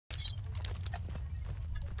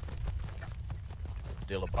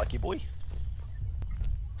Deal a bikey boy.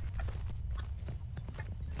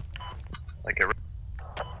 Okay.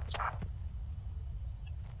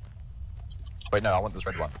 Wait, no, I want this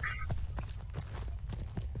red one.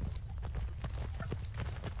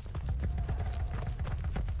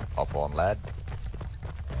 Hop on, lad.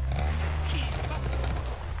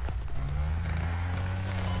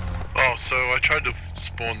 Oh, so I tried to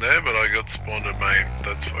spawn there, but I got spawned at main.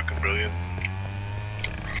 That's fucking brilliant.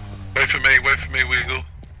 Wait for me, Wiggle.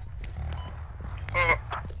 Oh.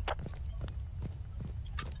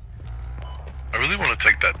 I really want to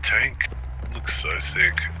take that tank. It looks so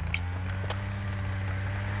sick.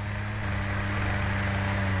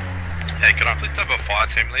 Hey, could I please have a fire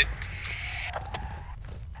team lead?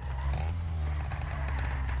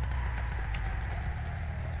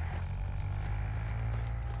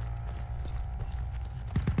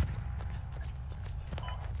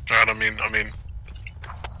 Alright, I mean.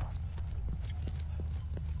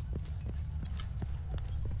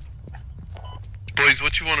 Boys,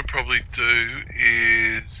 what you want to probably do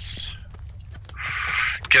is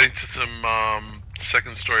get into some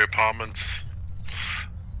second story apartments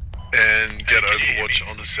and get Overwatch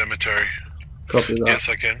on the cemetery. Copy that. Yes,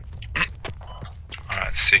 I can.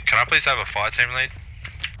 Alright, sick. Can I please have a fire team lead?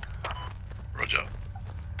 Roger.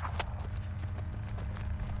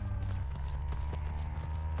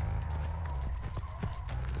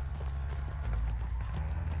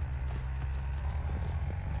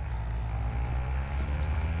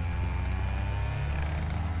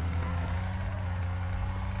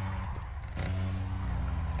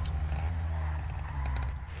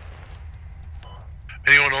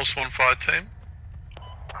 Anyone else want fire team?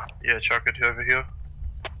 Yeah, chuck it over here.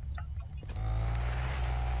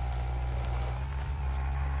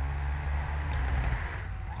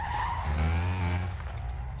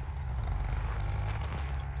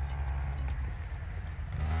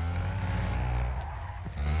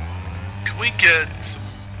 Can we get some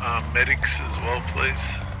medics as well, please?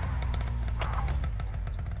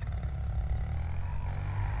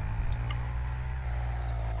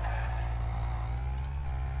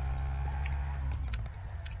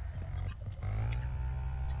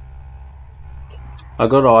 I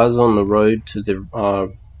got eyes on the road to the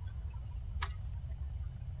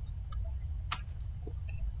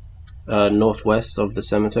northwest of the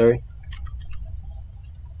cemetery.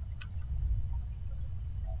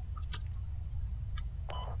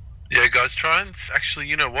 Yeah, guys, try and actually,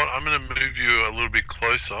 you know what? I'm gonna move you a little bit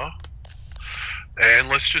closer, and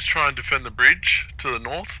let's just try and defend the bridge to the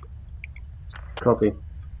north. Copy.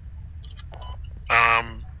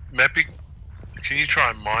 Mappy, can you try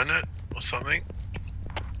and mine it or something?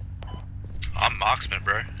 I'm marksman,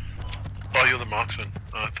 bro. Oh, you're the marksman.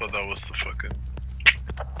 Oh, I thought that was the fucking.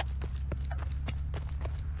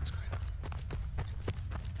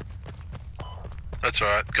 That's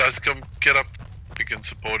alright. Guys, come get up. We can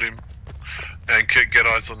support him. And get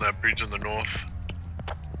eyes on that bridge in the north.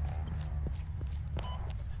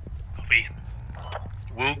 Copy.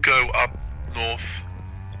 We'll go up north.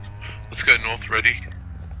 Let's go north, ready?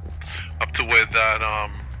 Up to where that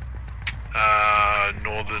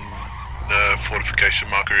northern fortification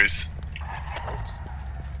marker is. Oops.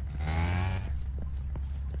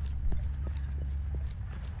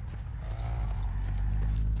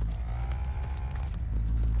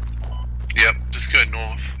 Yep, just go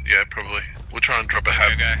north. Yeah, probably. We'll try and drop a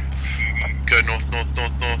hab. Okay. Go north.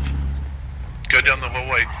 Go down the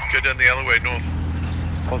hallway. Go down the alleyway north.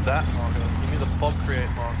 Of that marker. Give me the pop create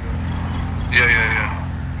marker. Yeah.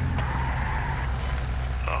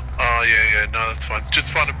 Oh, yeah. No, that's fine.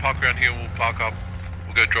 Just find a park around here and we'll park up.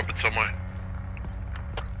 We'll go drop it somewhere.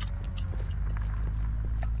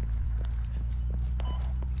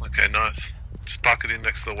 Okay, nice. Just park it in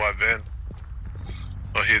next to the white van.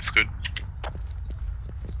 Oh, here's good.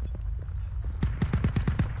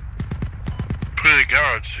 Put it in the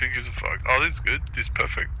garage. Who gives a fuck? Oh, this is good. This is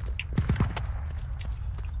perfect.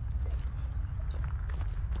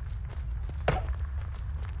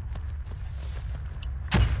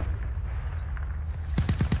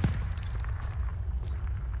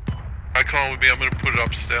 Alright, come on with me. I'm gonna put it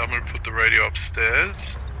upstairs. I'm gonna put the radio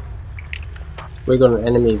upstairs. We got an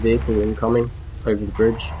enemy vehicle incoming over the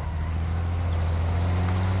bridge.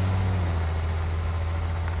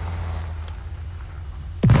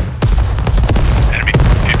 Enemy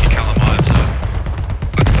 50 cal miles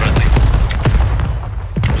unfriendly.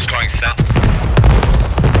 Who's going south?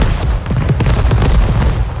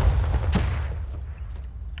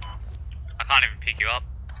 I can't even pick you up.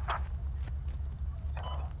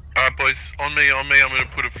 Alright, boys. On me. I'm gonna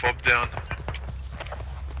put a fob down.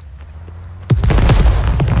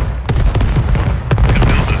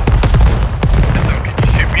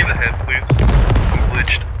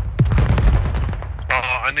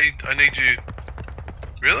 need you.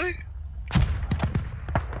 Really?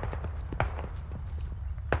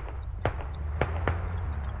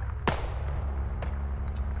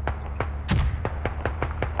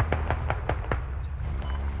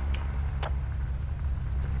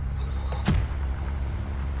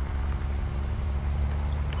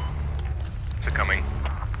 It's coming.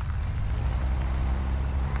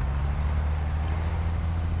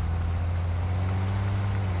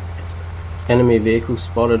 Enemy vehicle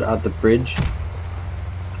spotted at the bridge.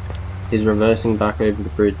 He's reversing back over the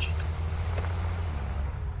bridge.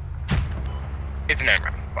 It's an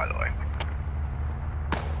AMRAP, by the way.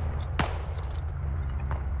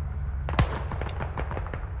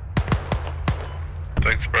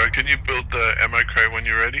 Thanks, bro. Can you build the ammo crate when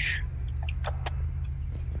you're ready?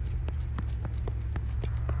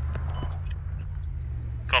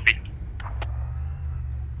 Copy.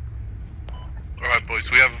 Alright, boys,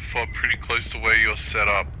 we have a fob pretty close to where you're set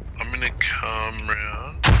up. I'm gonna come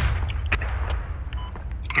round.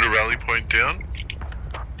 Put a rally point down.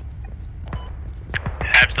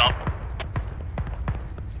 Habs up.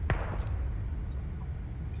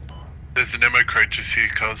 There's an ammo crate just here,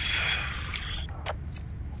 cuz.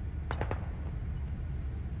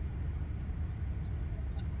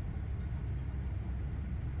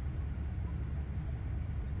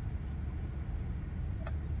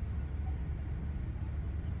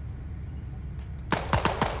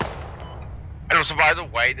 And also, by the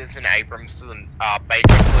way, there's an Abrams to the,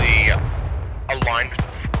 basically aligned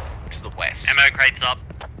to the west. Ammo crates up.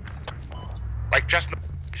 Like, just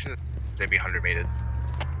maybe 100 meters.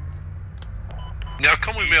 Now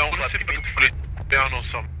come with me, I wanna see if I can put it down or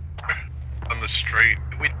something. On the street.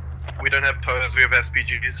 We don't have tows, we have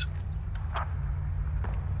SPGs.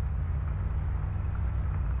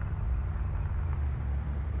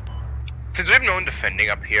 Since we have no one defending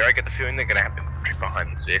up here, I get the feeling they're gonna have infantry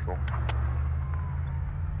behind this vehicle.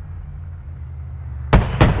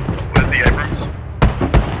 Where's the Abrams?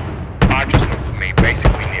 Just not for me,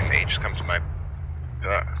 basically near me, just come to my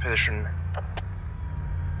position.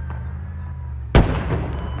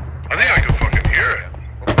 I think I can fucking hear it.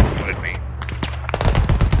 Oh, it's spotted me.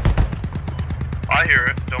 I hear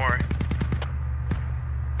it, don't worry.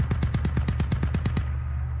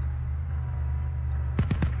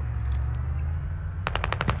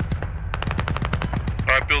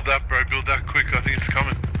 Alright, build that, bro. Build that quick. I think it's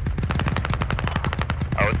coming.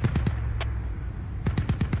 I would.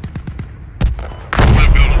 I'm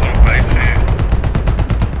gonna build a little base here.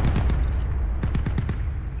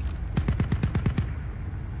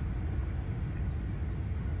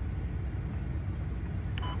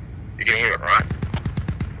 You can hear it, right?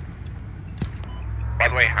 By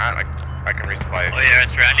the way, Hat, I can resupply it. Oh yeah,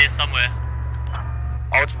 it's around here somewhere.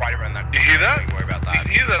 Oh, it's right around that corner. You hear that? Don't worry about that.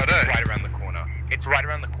 You hear that, It's eh? right around the corner. It's right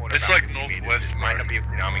around the corner. It's about like 50 meters. northwest, It might bro. not be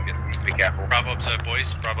within arming distance. Be careful. Bravo observe,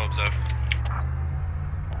 boys. Bravo observe.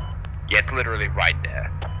 Yeah, it's literally right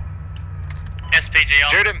there. SPG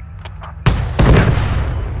up. Shoot him!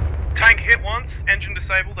 Tank hit once, engine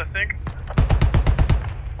disabled, I think.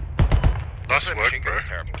 Nice That work, machine gun bro. is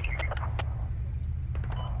terrible.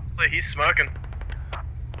 He's smoking.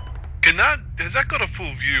 Has that got a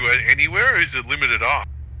full view anywhere, or is it limited up?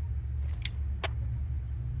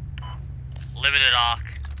 Limited arc.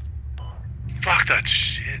 Fuck that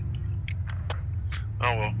shit.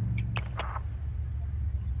 Oh well.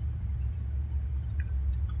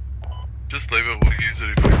 Just leave it, we'll use it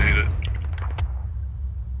if we need it.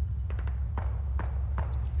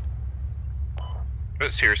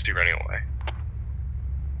 But seriously running away.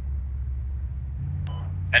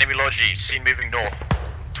 Enemy Logi, seen moving north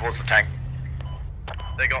towards the tank.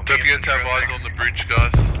 They got Don't me forget to have eyes on the bridge,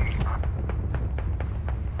 guys.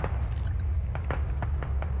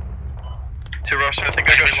 To Russia, I think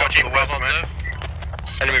I got Enemy shot to logic, the bravo west, mate.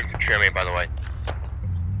 observe. Enemy infantry on me, by the way.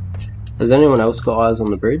 Has anyone else got eyes on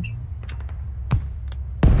the bridge?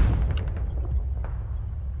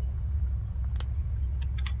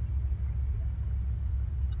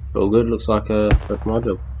 All good, looks like that's my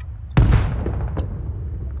job.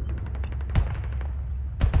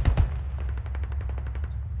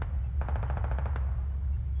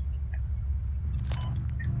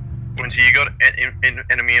 Winter, you got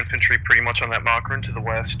enemy infantry pretty much on that marker and to the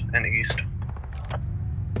west and east.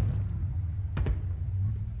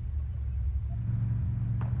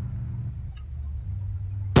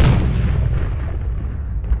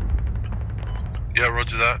 Yeah,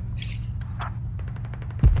 roger that.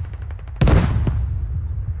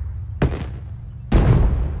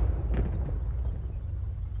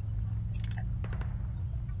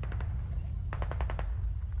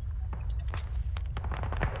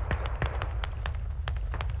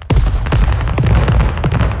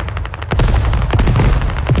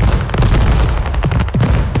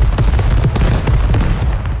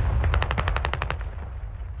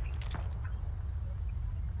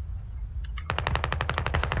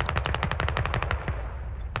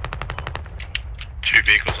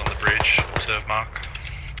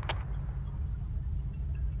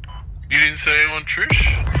 You didn't see anyone, Trish?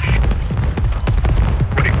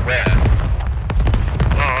 Where?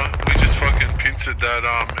 Oh, we just fucking pincered that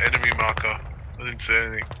enemy marker. I didn't see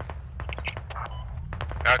anything.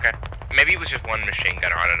 Okay. Maybe it was just one machine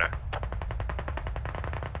gunner, I don't know.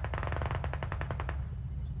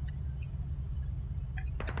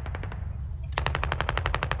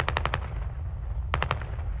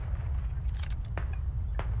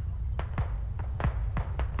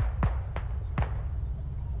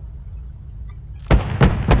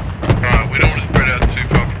 Alright, we don't want to spread out too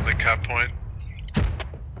far from the cap point.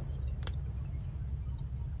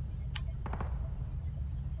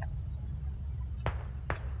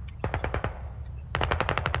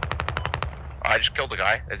 I just killed a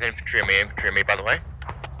guy. There's infantry on me, by the way.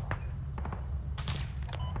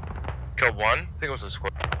 Killed one. I think it was a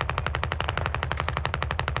squad.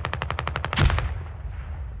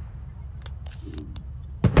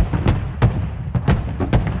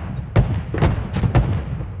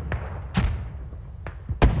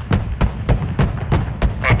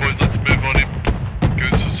 Alright boys, let's move on in. Give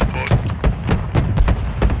him some support.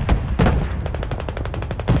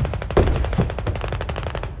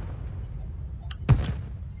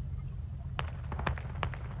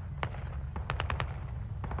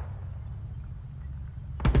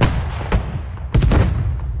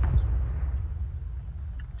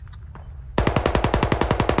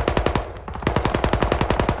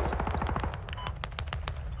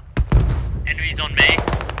 Enemies on me.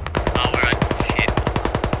 Oh, we're at shit.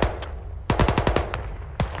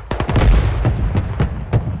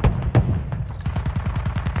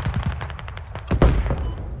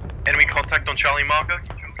 Enemy contact on Charlie marker.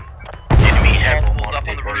 Enemy have Multiples up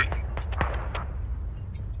on the roof.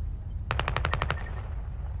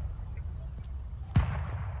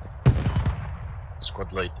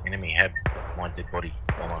 Squad lead, enemy have my dead body.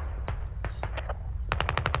 Hold on.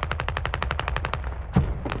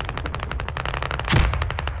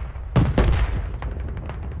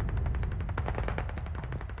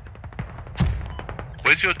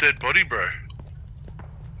 Where's your dead body, bro?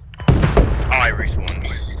 Oh, I respawned.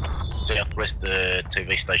 Southwest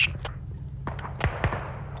TV station.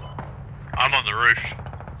 I'm on the roof.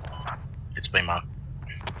 It's been marked.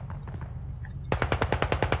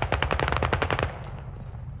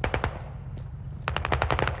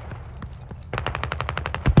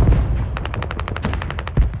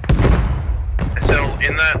 SL,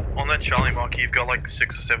 on that Charlie marker, you've got like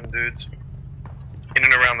 6 or 7 dudes in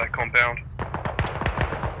and around that compound.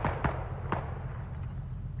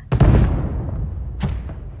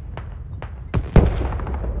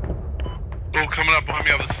 All coming up behind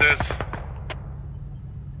me up the stairs.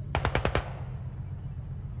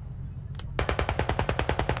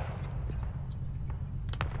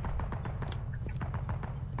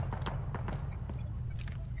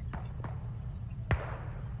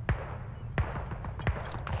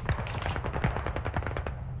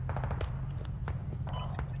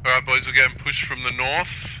 Alright boys, we're getting pushed from the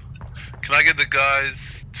north. Can I get the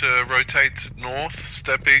guys to rotate north?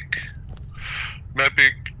 Stepik,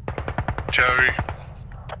 Mepik, Jerry.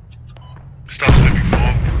 Start moving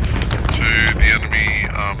north to the enemy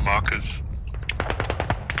markers.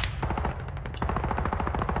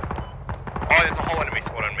 Oh, there's a whole enemy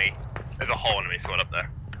squad on me. There's a whole enemy squad up there.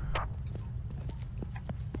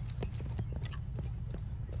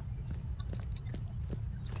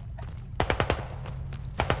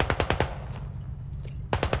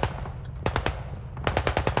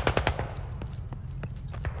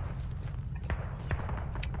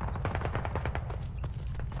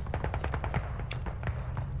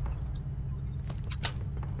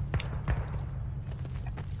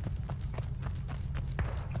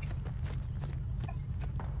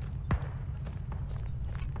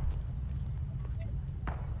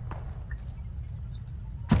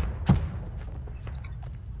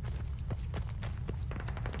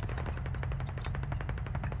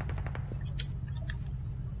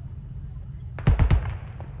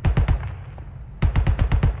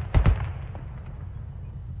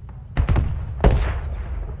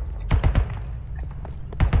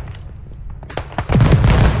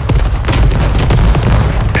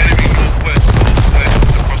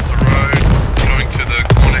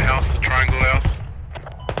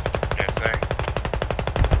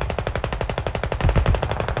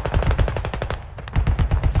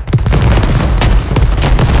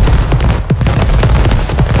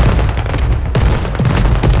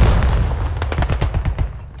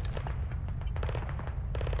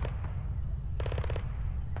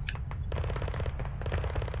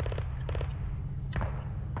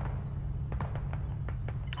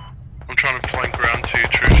 I'm trying to flank around to you,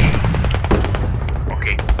 Trish.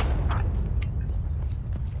 Okay.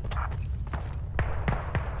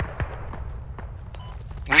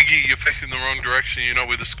 facing the wrong direction. You're not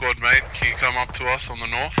with the squad, mate. Can you come up to us on the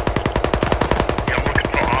north? Yeah, I'm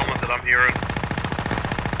looking for armor that I'm hearing.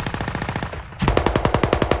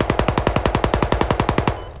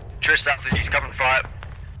 Trish, south of you, covering fire.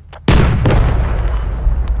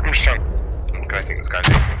 I'm just trying. I think this guy's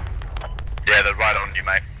easy. Yeah, they're right on you,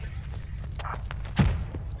 mate.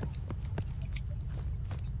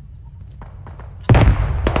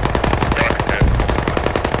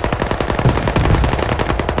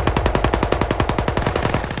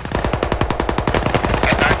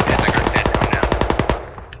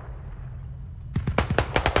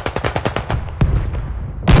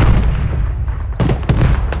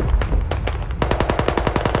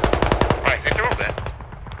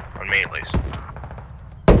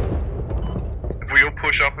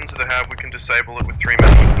 Up into the hab, we can disable it with 3 men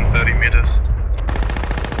within 30 meters.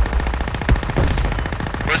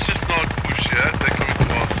 Let's just not push yet, they're coming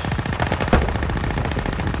to us.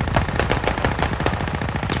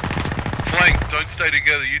 Flank, don't stay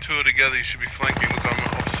together, you two are together, you should be flanking. Look, I'm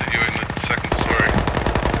opposite you in the second story.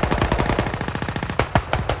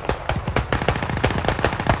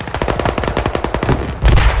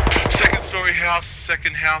 Second story house,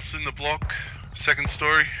 second house in the block, second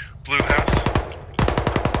story, blue house.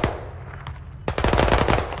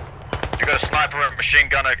 You got a sniper and a machine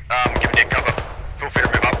gunner giving you cover. Feel free to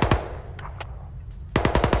move up.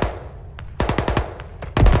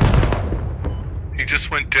 He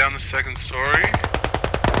just went down the second story.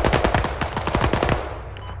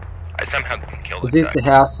 I somehow didn't kill Is this guy. the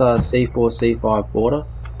house C4, C5 border?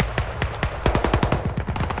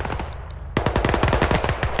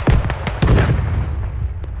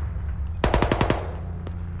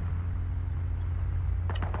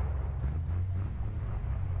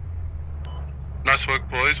 Nice work,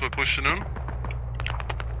 boys. We're pushing them.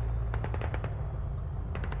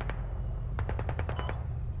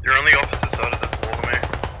 You're on the opposite side of the wall to me.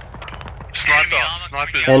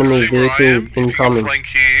 Snipers. Enemy See where I vehicle am? If you incoming. can flank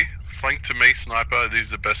here, flank to me, sniper. This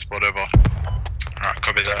is the best spot ever. Alright,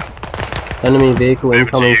 copy that. Enemy vehicle Over to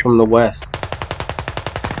incoming you. from the west.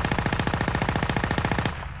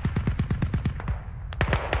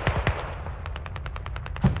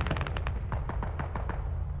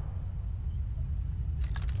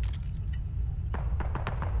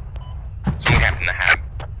 Someone got in the hab.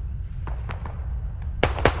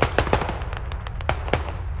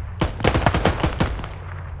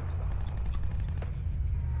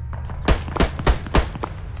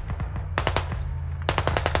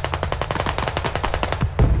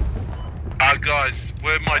 Guys,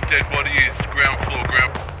 where my dead body is, ground floor,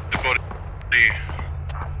 dead body.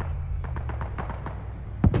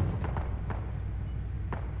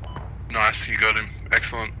 Nice, you got him.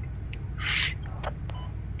 Excellent.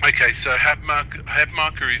 Okay, so head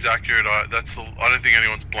marker is accurate. I don't think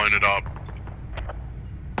anyone's blown it up.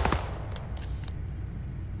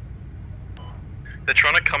 They're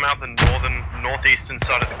trying to come out the northeastern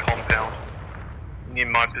side of the compound, near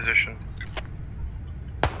my position.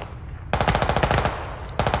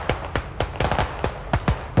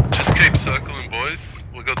 Just keep circling, boys.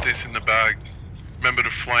 We got this in the bag. Remember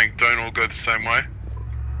to flank. Don't all go the same way.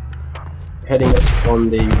 Heading on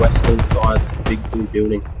the western side of the big blue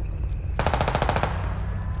building.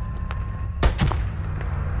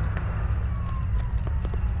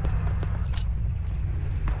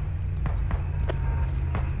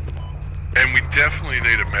 And we definitely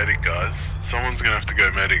need a medic, guys. Someone's gonna have to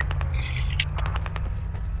go medic.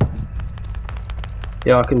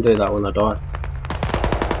 Yeah, I can do that when I die.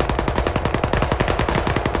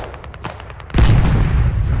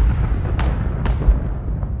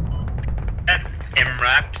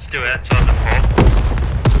 MRAP still outside the fog.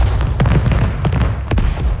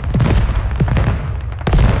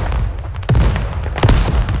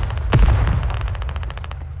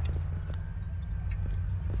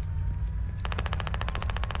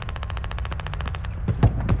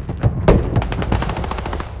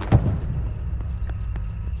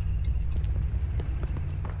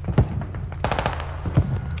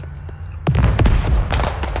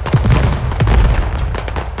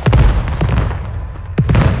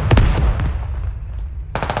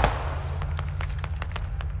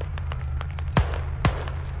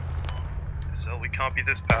 So we can't be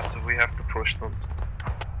this passive, we have to push them.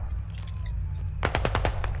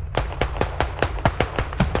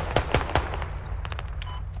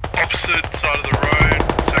 Opposite side of the road,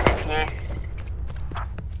 second floor.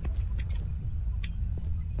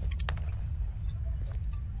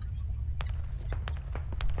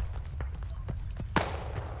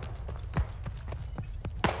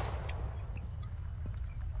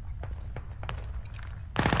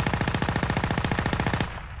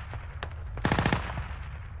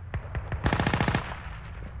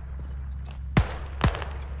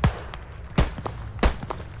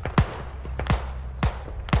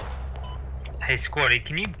 Hey Squatty,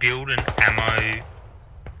 can you build an ammo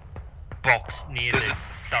box near There's the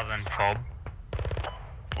southern fob?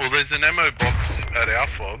 Well, there's an ammo box at our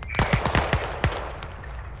fob.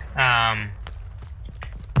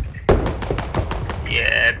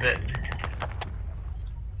 Yeah, but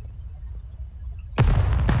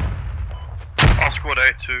Squad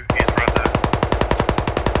 8-2, he's right there.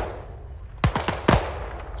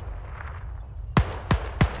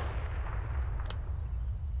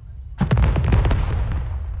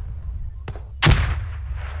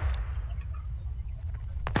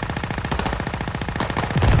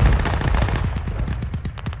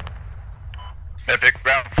 Epic,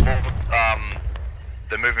 round 4,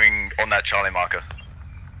 they're moving on that Charlie marker.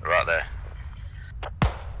 Right there.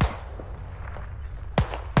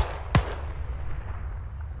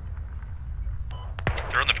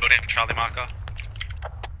 They're on the building, Charlie marker.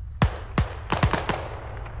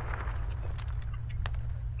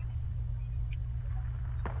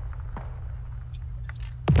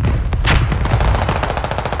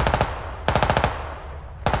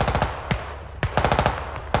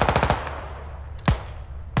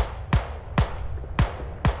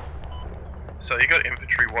 So you got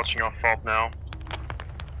infantry watching our fob now.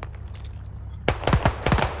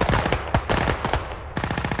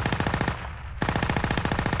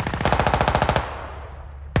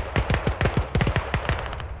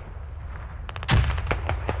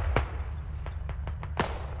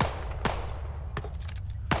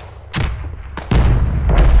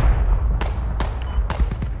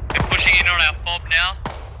 they're pushing in on our fob now.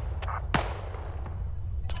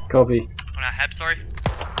 Copy. On our hab, sorry.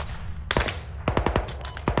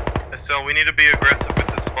 So we need to be aggressive with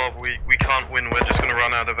this fob. We can't win. We're just gonna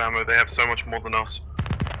run out of ammo. They have so much more than us.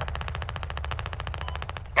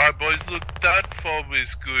 Alright boys, look, that fob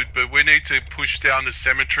is good, but we need to push down the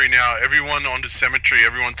cemetery now. Everyone onto cemetery,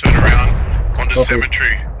 everyone turn around onto Okay.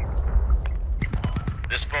 cemetery.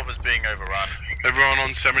 This fob is being overrun. Everyone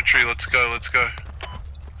on cemetery, let's go, let's go.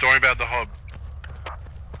 Don't worry about the hob.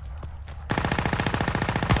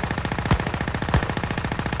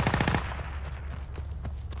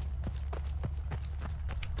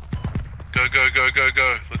 Go, go, go, go,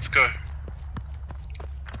 go, let's go.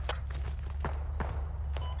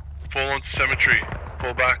 Fall onto cemetery,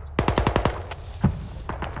 fall back.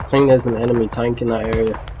 I think there's an enemy tank in that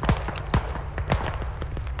area.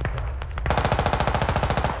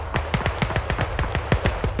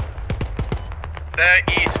 They're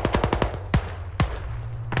east.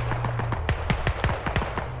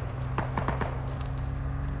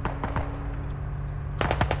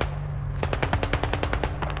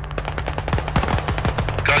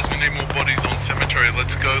 Guys, we need more bodies on cemetery.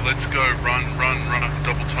 Let's go, run, run, run,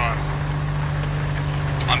 double time.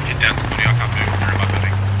 I'm hit down to 20, I can't move through my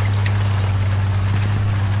building.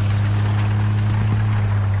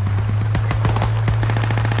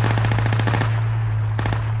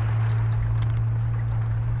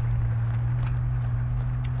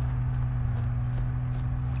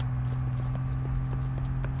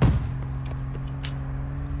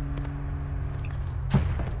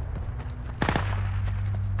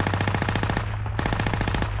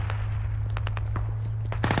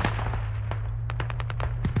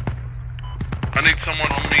 I need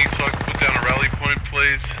someone on me so I can put down a rally point,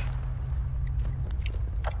 please.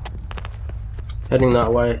 Heading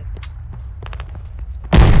that way.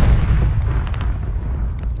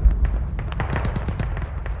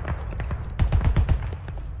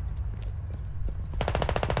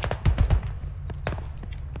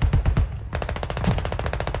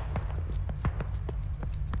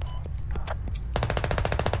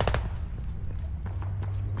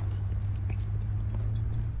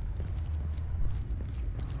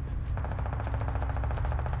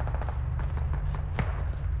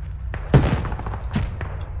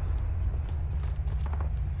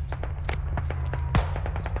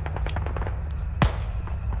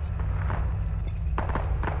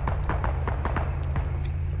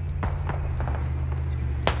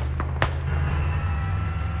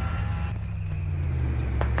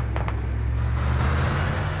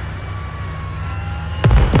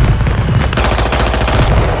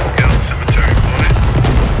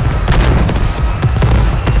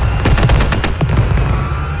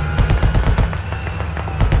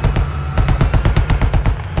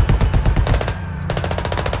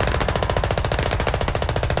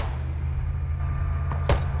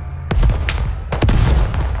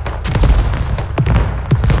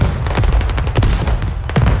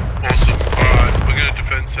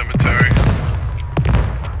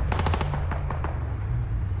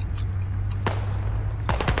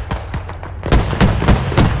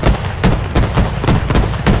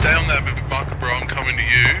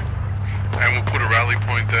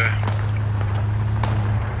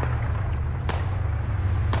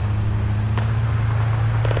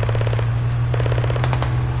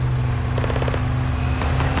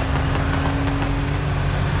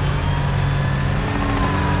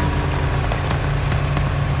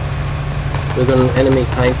 We've got an enemy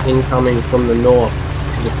tank incoming from the north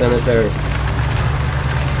to the cemetery.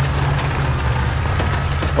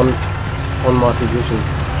 On my position.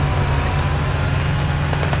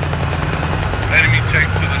 Enemy tank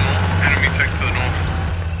to the north. Enemy tank to the north.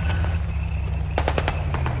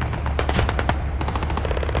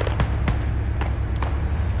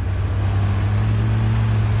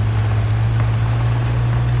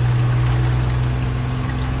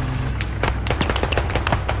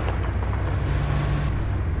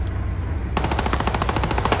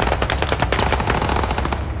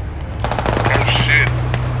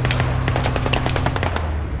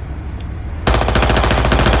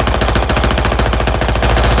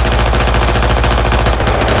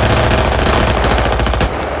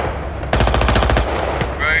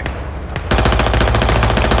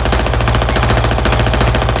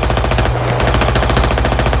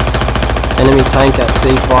 Enemy tank at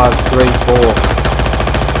C534,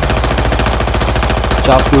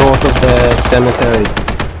 just north of the cemetery,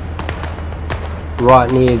 right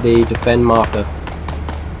near the defend marker.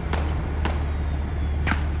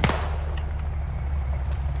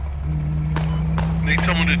 Need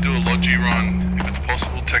someone to do a logi run, if it's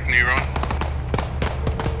possible, techni run.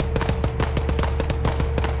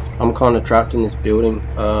 I'm kind of trapped in this building,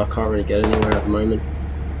 I can't really get anywhere at the moment.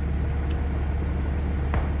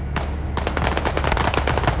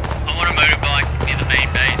 Near the main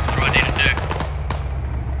base, what do I need to do?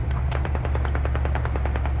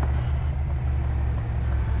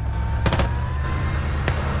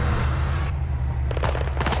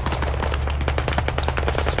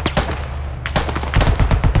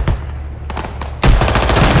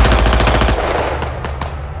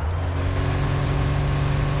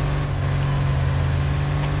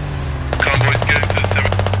 Convoy's getting to the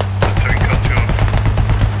cemetery. The tank cuts you off.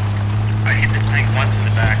 I hit the tank once in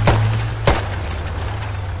the back.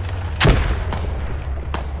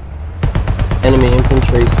 Enemy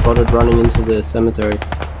infantry spotted running into the cemetery.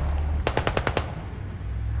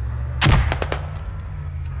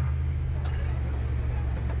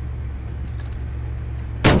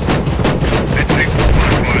 It seems to fly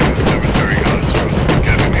by in the cemetery, guys, for us to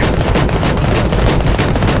get in here.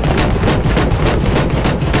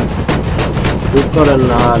 We've got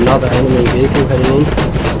another enemy vehicle heading in.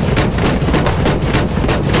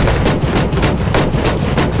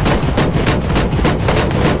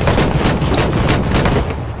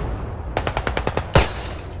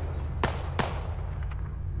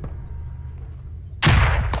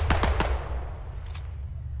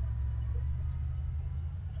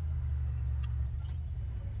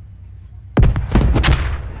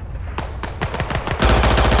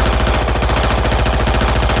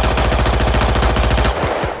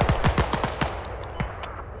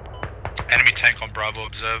 Enemy tank on Bravo,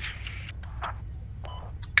 observe.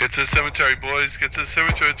 Get to the cemetery, boys. Get to the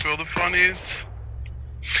cemetery. It's where all the fun is.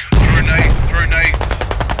 Throw nades. Throw nades.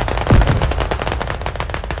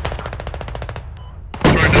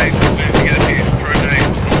 Throw nades as soon as you get here. Throw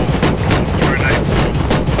nades. North. Throw nades.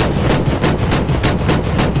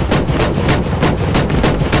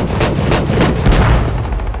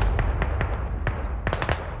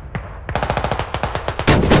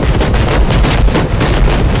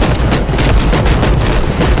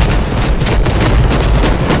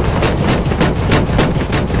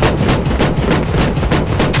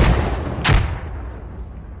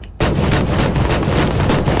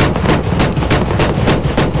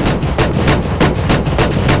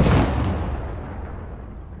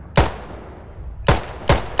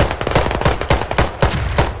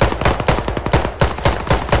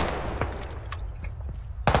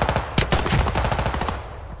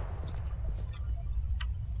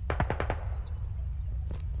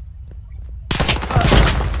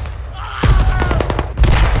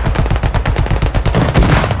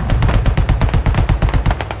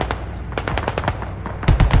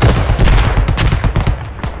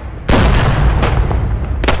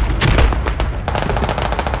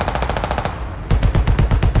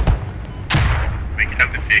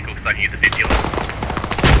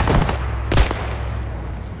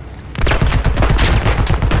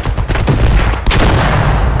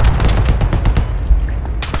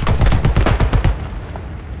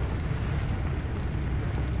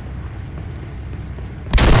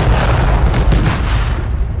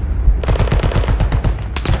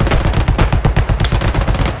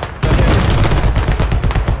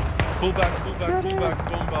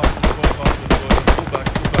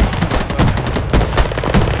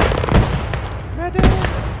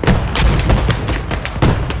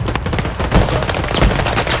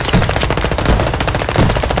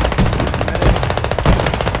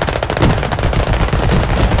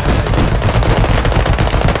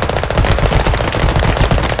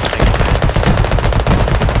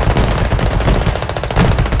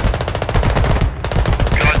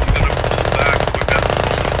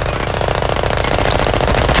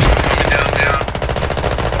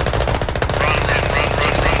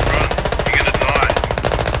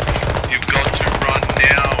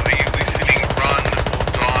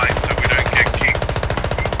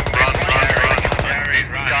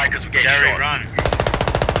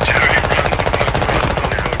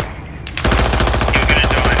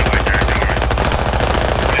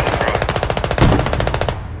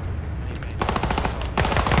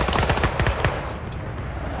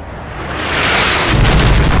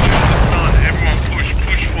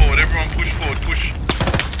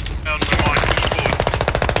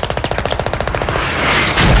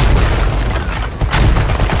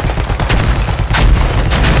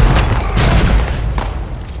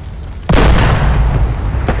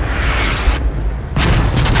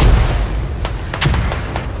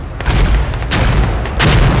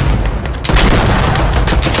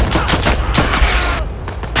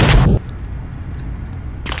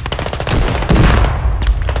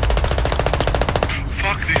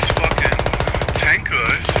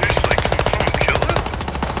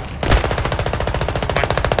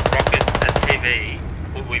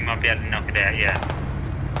 might be able to knock it out, yeah.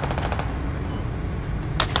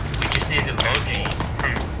 We just need a logi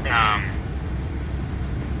from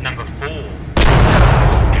number 4.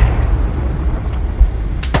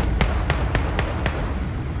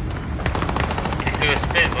 Is there a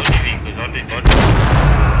spare logi because I did logi?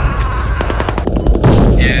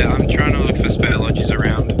 Yeah, I'm trying to look for spare lodges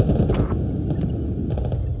around.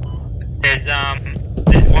 There's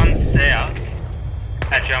one south.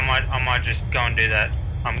 Actually, I might just go and do that.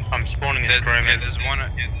 I'm spawning a crewman. Yeah, there's one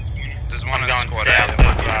I'm at going squad south A.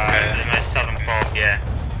 of the most southern fob, yeah.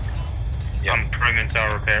 Yep. I'm crewman, so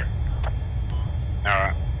I'll repair it.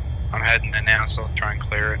 Alright. I'm heading there now, so I'll try and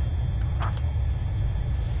clear it.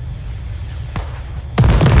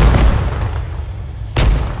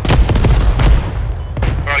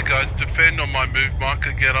 Alright guys, defend on my move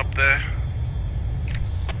marker, get up there.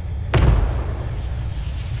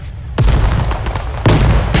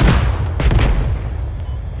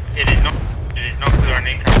 It is not clear, I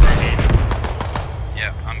need cover again.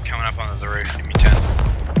 Yeah, I'm coming up onto the roof, give me 10.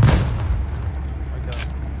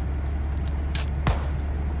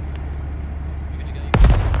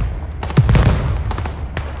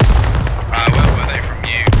 Where were they from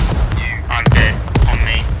you? I'm dead. On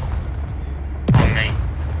me. On me.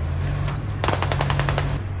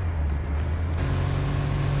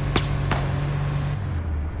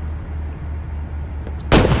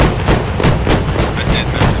 I did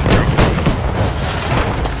manage to drop them.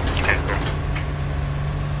 Okay, cool.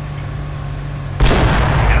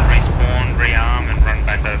 I'm gonna respawn, rearm, and run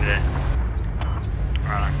back over there.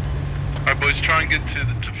 Right. Alright boys, try and get to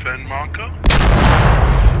the defend marker.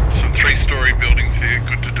 Some 3-story buildings here,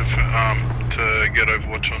 good to get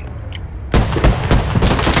overwatch on.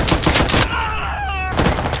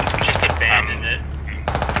 Just abandon it.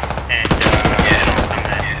 And, Yeah. it'll come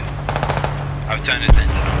there. Yeah. I've turned its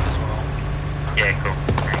engine on as well. Yeah, cool.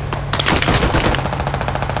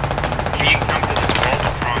 Can you come to the wall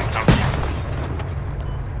or try and cover it?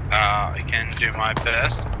 I can do my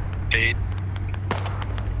best. Pete.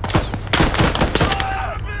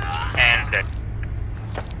 And dead.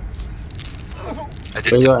 I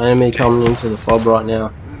did We got enemy coming into the fob right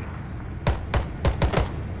now.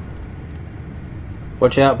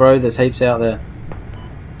 Watch out, bro. There's heaps out there.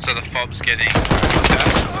 So the fob's getting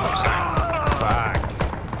attacked, is what I'm saying.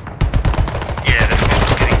 Yeah, the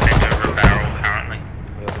fob's getting sent over a barrel currently.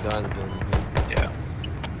 Yeah.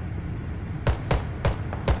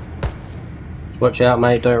 Watch out,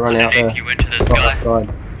 mate. Don't run out there. If you went to this Stop guy. that side.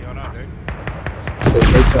 There's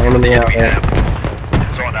heaps of enemy out there.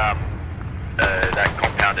 It's on that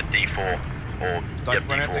compound at D4 or Don't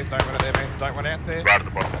run out there, don't run out there, mate. Don't run out there. right at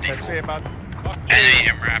the bottom of Let's see D4. it, bud. Enemy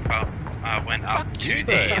MRAP went up to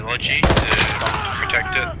the lodgy to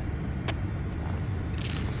protect it.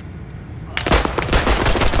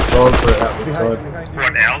 Going for it out this side.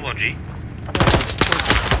 What, our logi?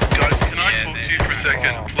 Guys, can I Yeah, talk to you for a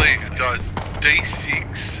second? Please, guys.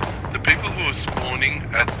 D6, the people who are spawning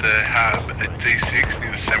at the hab at D6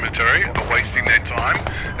 near the cemetery are wasting their time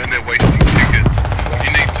and they're wasting tickets.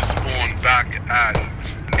 You need to spawn back at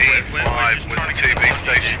E5 where the TV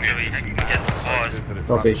station is.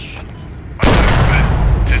 Copy. I know,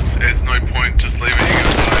 but just, there's no point just leaving you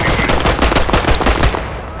guys anyway.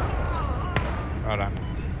 Right on.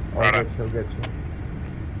 Righto. He'll get you.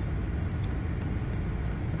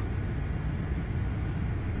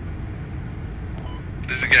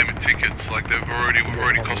 There's a game of tickets, like we've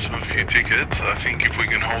already cost them a few tickets. I think if we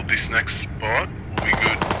can hold this next spot, we'll be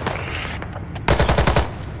good.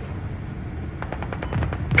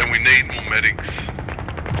 And we need more medics.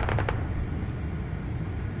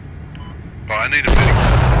 But I need a medic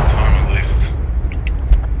all the time at least.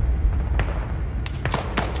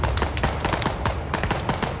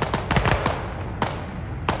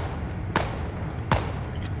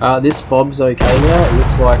 This fob's okay now. It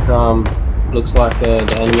looks like the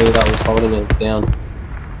enemy that was holding it is down.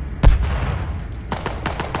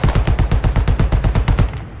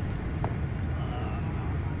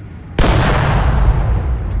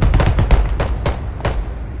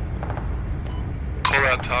 Call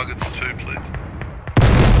out targets too, please.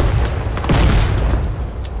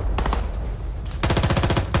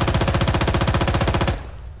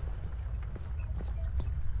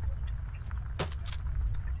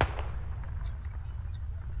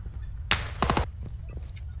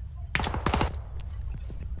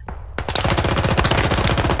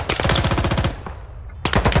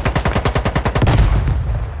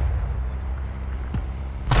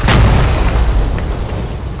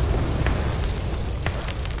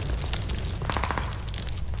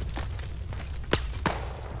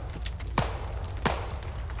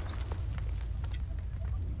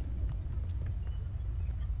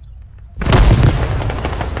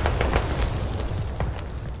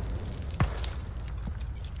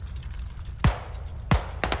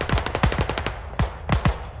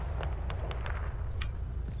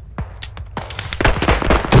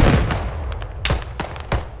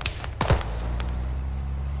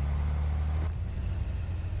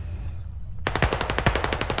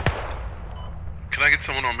 get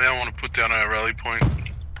someone on me. I want to put down our rally point.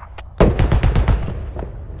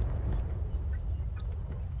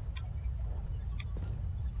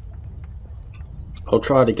 I'll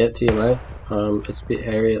try to get to you, mate. It's a bit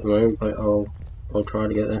hairy at the moment, but I'll try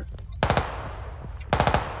to get there.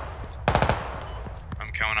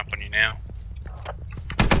 I'm coming up on you now.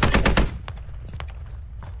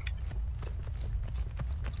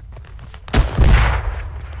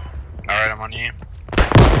 Alright, I'm on you.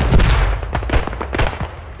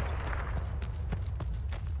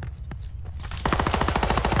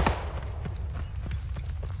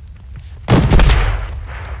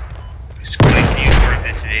 Squid, can you throw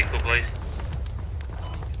this vehicle, please?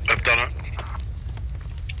 I've done it.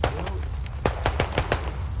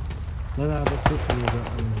 No, that's it for me.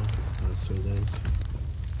 That's 3 days.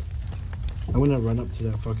 I'm gonna run up to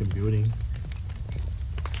that fucking building.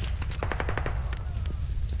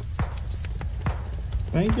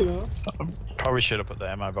 Thank you. Probably should have put the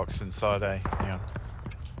ammo box inside, eh? Hang on.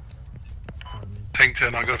 Hang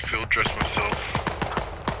 10, I got a field dress myself.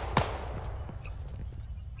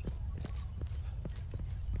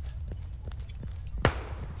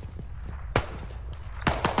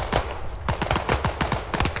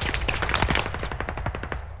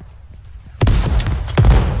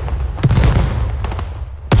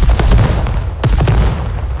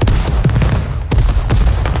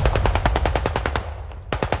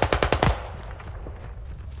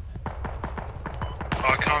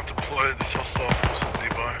 I can't deploy, this hostile force is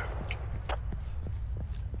nearby.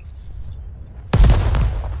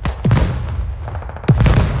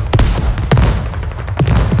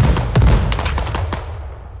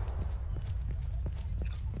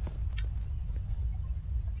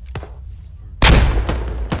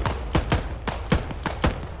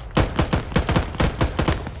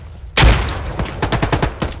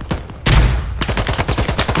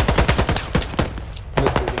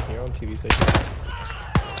 This building here on TV station.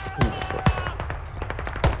 Ooh, fuck.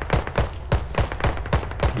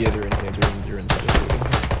 Yeah, they're in here, they're inside the building.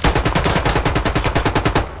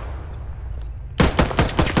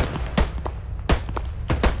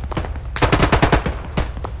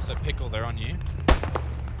 So Pickle, they're on you.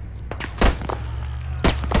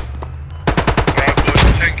 Alright boys,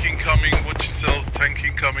 tank incoming, watch yourselves, tank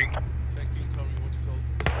incoming. Tank incoming, watch yourselves.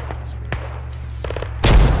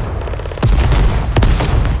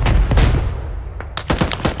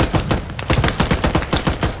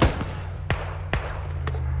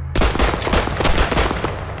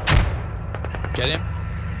 Get him.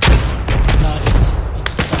 No, I didn't.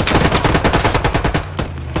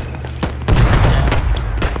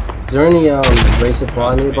 Is there any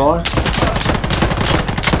resupply nearby?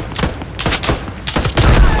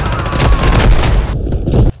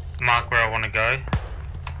 Mark where I want to go.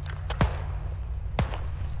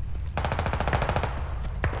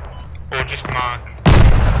 Or just mark.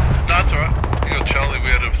 No, it's alright. You got Charlie, we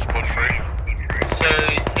had a spot free. So,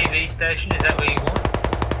 TV station, is that where you want?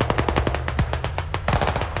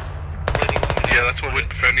 Where do you want me to Yeah, that's what we're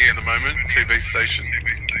defending at the moment, TV station.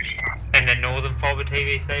 And the northern fibre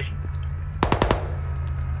TV station?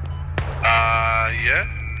 Yeah?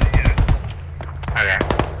 Okay,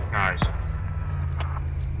 nice.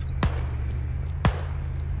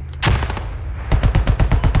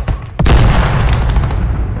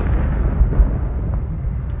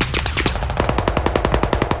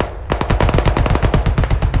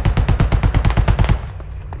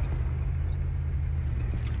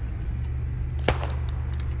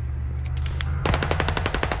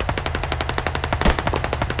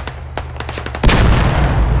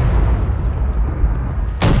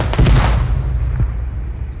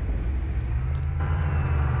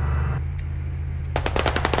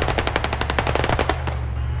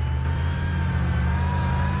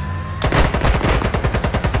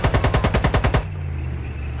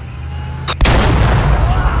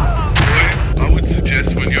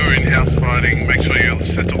 When you're in-house fighting, make sure you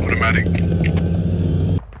set automatic.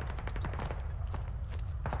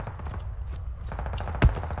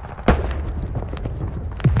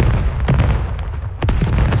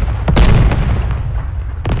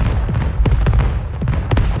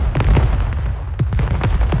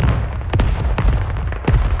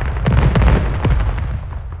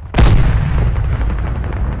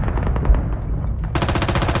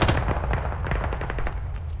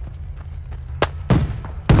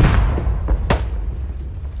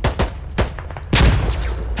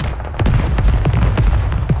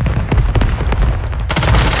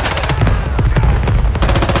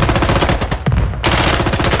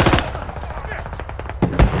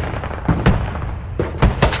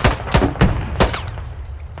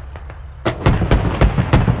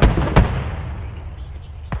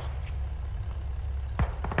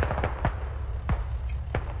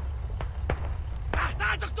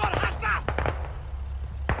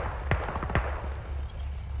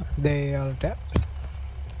 They all dead.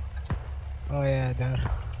 Oh yeah,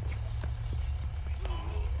 there.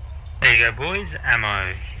 There you go, boys.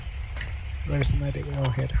 Ammo. Where's the medic? Oh,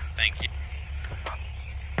 here. Thank you.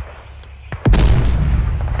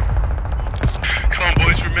 Come on,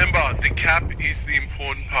 boys, remember, the cap is the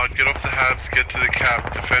important part. Get off the habs, get to the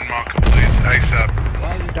cap, defend market, please, ASAP.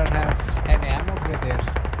 Yeah, you don't have any ammo over there.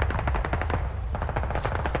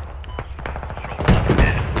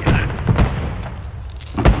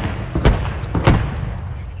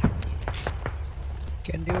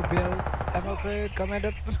 Can you build ammo crate,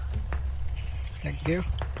 Commander? Thank you.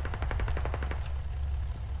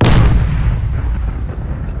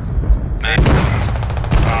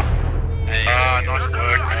 Nice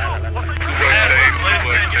work. Good work, team. Good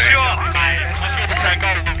work,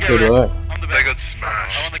 team. Good work. They got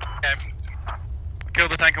smashed. Kill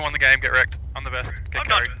the tank and won the game, get wrecked. I'm the best. Get I'm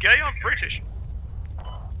carried. not gay, I'm British.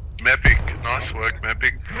 Mepic, nice work,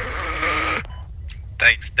 Mepic.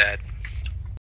 Thanks, Dad.